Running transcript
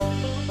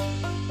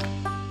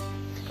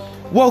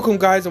Welcome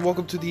guys, and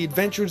welcome to the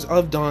Adventures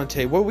of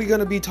Dantae. What we're going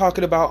to be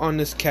talking about on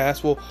this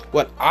cast, well,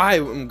 what I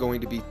am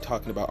going to be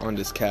talking about on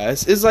this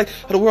cast is like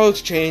how the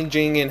world's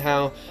changing and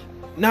how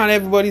not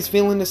everybody's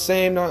feeling the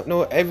same,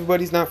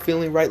 everybody's not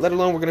feeling right, let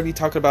alone we're going to be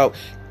talking about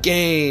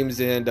games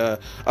and a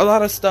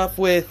lot of stuff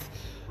with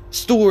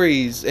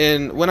stories.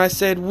 And when I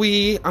said I'm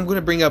going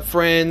to bring up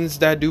friends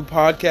that do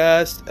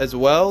podcasts as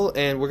well,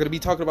 and we're going to be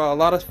talking about a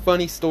lot of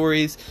funny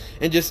stories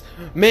and just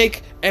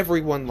make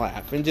everyone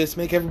laugh and just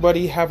make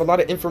everybody have a lot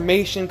of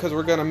information, because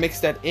we're going to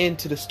mix that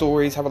into the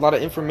stories, have a lot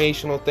of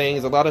informational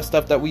things, a lot of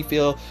stuff that we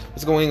feel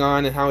is going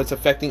on and how it's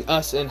affecting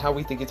us and how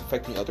we think it's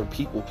affecting other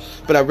people.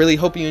 But I really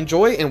hope you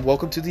enjoy, and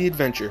welcome to the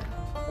adventure.